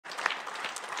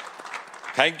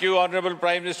Thank you, Honorable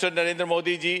Prime Minister Narendra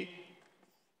Modi ji,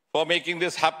 for making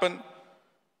this happen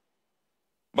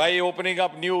by opening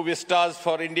up new vistas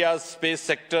for India's space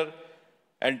sector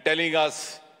and telling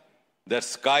us that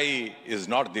sky is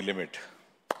not the limit.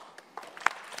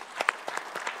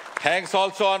 Thanks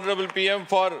also, Honorable PM,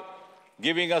 for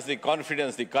giving us the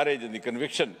confidence, the courage and the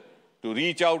conviction to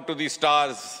reach out to the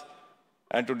stars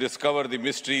and to discover the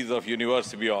mysteries of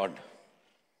universe beyond.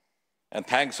 And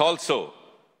thanks also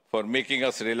for making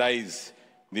us realize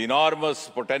the enormous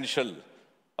potential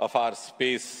of our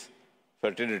space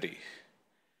fraternity.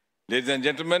 Ladies and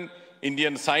gentlemen,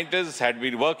 Indian scientists had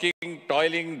been working,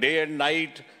 toiling day and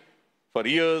night for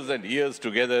years and years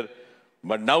together,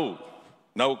 but now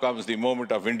comes the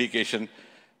moment of vindication,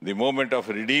 the moment of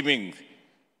redeeming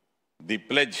the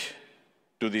pledge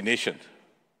to the nation.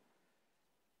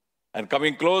 And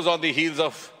coming close on the heels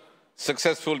of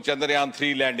successful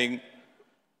Chandrayaan-3 landing,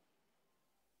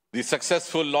 the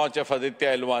successful launch of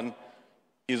Aditya L1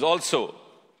 is also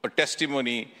a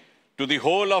testimony to the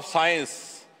whole of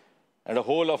science and a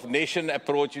whole of nation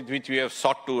approach which we have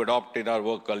sought to adopt in our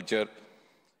work culture.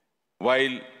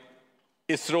 While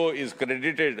ISRO is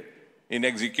credited in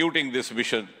executing this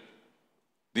mission,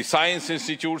 the science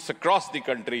institutes across the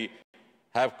country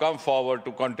have come forward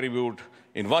to contribute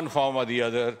in one form or the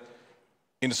other,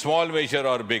 in small measure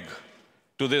or big,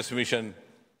 to this mission.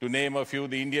 To name a few,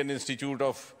 the Indian Institute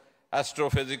of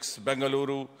Astrophysics,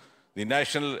 Bengaluru, the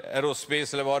National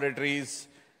Aerospace Laboratories,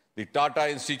 the Tata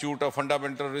Institute of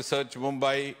Fundamental Research,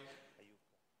 Mumbai,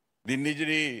 the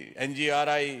Nijri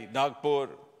NGRI, Nagpur,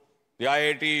 the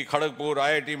IIT Kharagpur,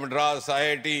 IIT Madras,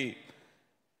 IIT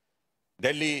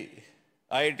Delhi,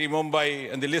 IIT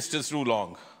Mumbai, and the list is too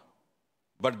long.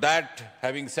 But that,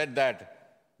 having said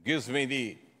that, gives me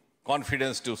the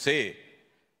confidence to say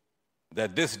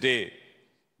that this day,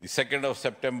 the 2nd of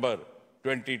September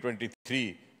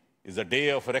 2023, is a day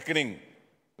of reckoning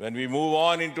when we move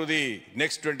on into the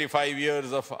next 25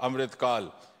 years of Amrit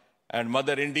Kal, and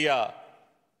Mother India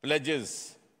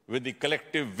pledges with the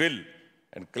collective will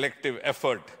and collective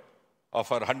effort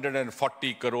of our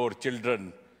 140 crore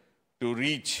children to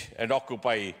reach and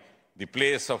occupy the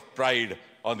place of pride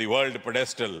on the world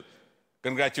pedestal.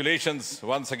 Congratulations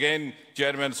once again,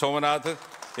 Chairman Somanath,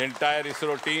 the entire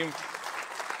ISRO team,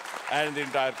 and the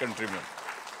entire countrymen.